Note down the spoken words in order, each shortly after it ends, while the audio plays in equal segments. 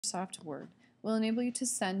Microsoft Word will enable you to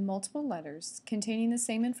send multiple letters containing the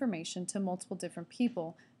same information to multiple different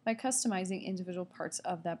people by customizing individual parts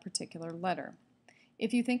of that particular letter.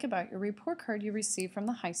 If you think about your report card you received from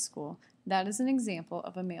the high school, that is an example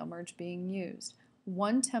of a mail merge being used.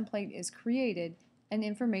 One template is created and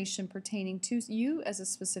information pertaining to you as a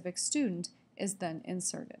specific student is then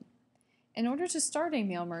inserted. In order to start a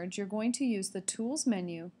mail merge, you're going to use the Tools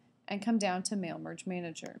menu and come down to Mail Merge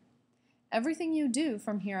Manager. Everything you do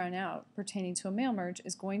from here on out pertaining to a mail merge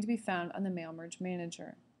is going to be found on the Mail Merge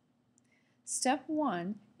Manager. Step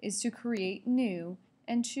 1 is to create new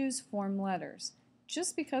and choose form letters.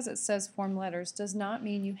 Just because it says form letters does not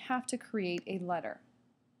mean you have to create a letter.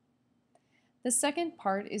 The second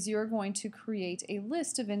part is you're going to create a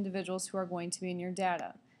list of individuals who are going to be in your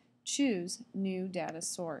data. Choose New Data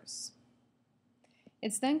Source.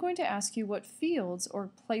 It's then going to ask you what fields or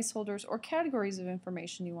placeholders or categories of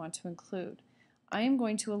information you want to include. I am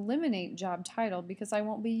going to eliminate job title because I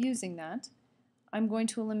won't be using that. I'm going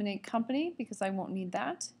to eliminate company because I won't need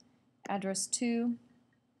that. Address to,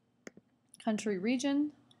 country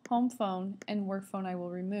region, home phone, and work phone I will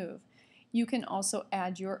remove. You can also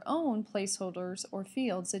add your own placeholders or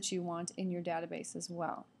fields that you want in your database as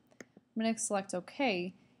well. I'm going to select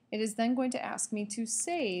OK. It is then going to ask me to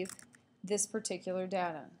save this particular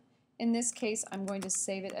data. In this case, I'm going to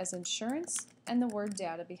save it as insurance and the word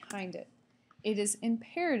data behind it. It is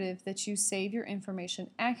imperative that you save your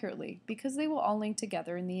information accurately because they will all link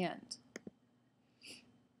together in the end.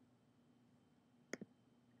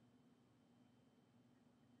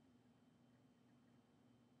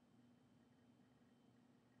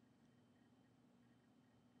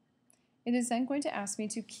 It is then going to ask me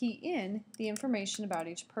to key in the information about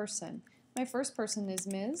each person. My first person is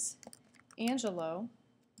Ms. Angelo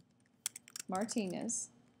Martinez.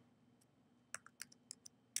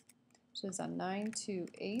 She lives on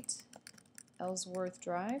 928 Ellsworth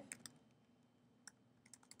Drive.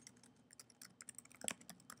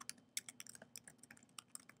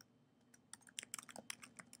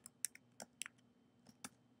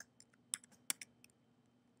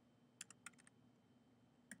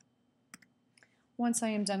 Once I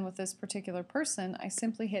am done with this particular person, I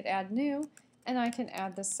simply hit Add New, and I can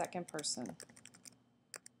add the second person.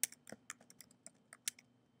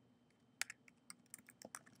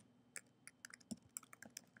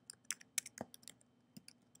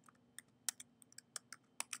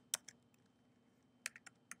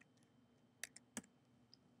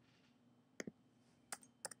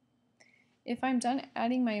 If I'm done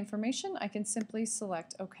adding my information, I can simply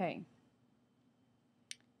select OK.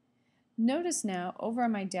 Notice now over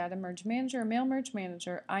on my Data Merge Manager, Mail Merge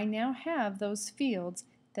Manager, I now have those fields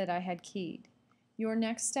that I had keyed. Your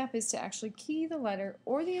next step is to actually key the letter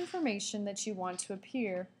or the information that you want to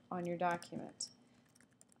appear on your document.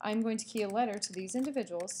 I'm going to key a letter to these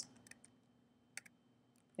individuals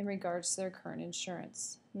in regards to their current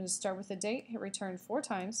insurance. I'm going to start with the date, hit return 4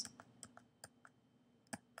 times,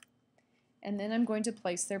 and then I'm going to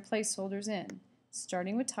place their placeholders in,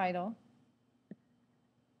 starting with title.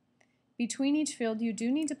 Between each field, you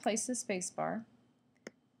do need to place the space bar.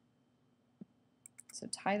 So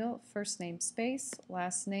title, first name, space,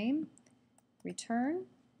 last name, return.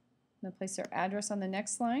 I'm going to place their address on the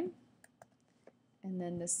next line, and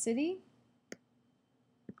then the city,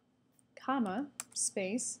 comma,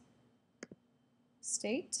 space,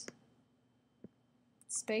 state,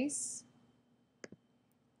 space,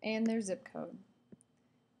 and their zip code.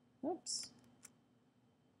 Oops.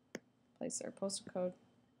 Place their postal code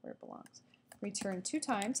where it belongs. Return 2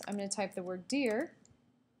 times. I'm going to type the word dear,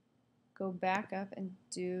 go back up and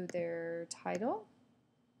do their title,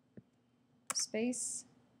 space,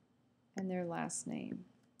 and their last name.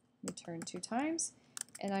 Return 2 times,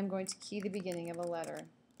 and I'm going to key the beginning of a letter.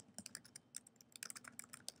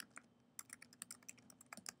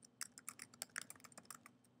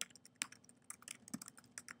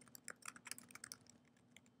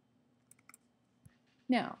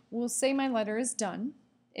 Now, we'll say my letter is done.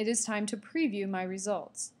 It is time to preview my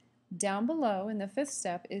results. Down below in the 5th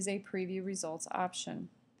step is a Preview Results option.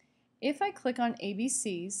 If I click on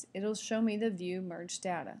ABCs, it'll show me the View Merged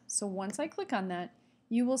Data. So once I click on that,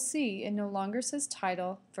 you will see it no longer says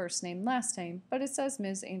title, first name, last name, but it says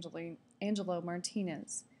Ms. Angelo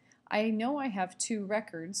Martinez. I know I have 2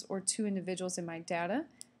 records or 2 individuals in my data.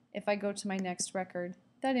 If I go to my next record,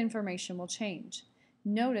 that information will change.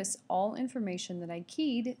 Notice all information that I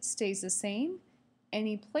keyed stays the same.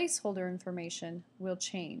 Any placeholder information will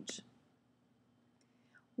change.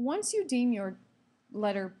 Once you deem your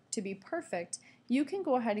letter to be perfect, you can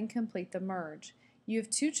go ahead and complete the merge. You have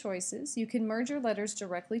 2 choices. You can merge your letters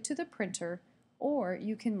directly to the printer, or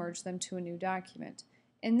you can merge them to a new document.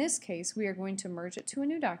 In this case, we are going to merge it to a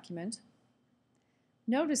new document,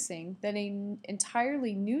 noticing that an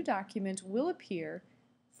entirely new document will appear.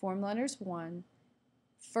 Form letters 1.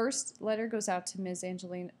 First letter goes out to Ms.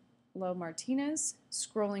 Angelina Martinez.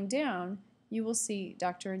 Scrolling down, you will see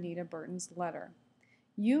Dr. Anita Burton's letter.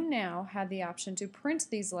 You now have the option to print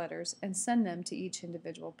these letters and send them to each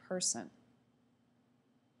individual person.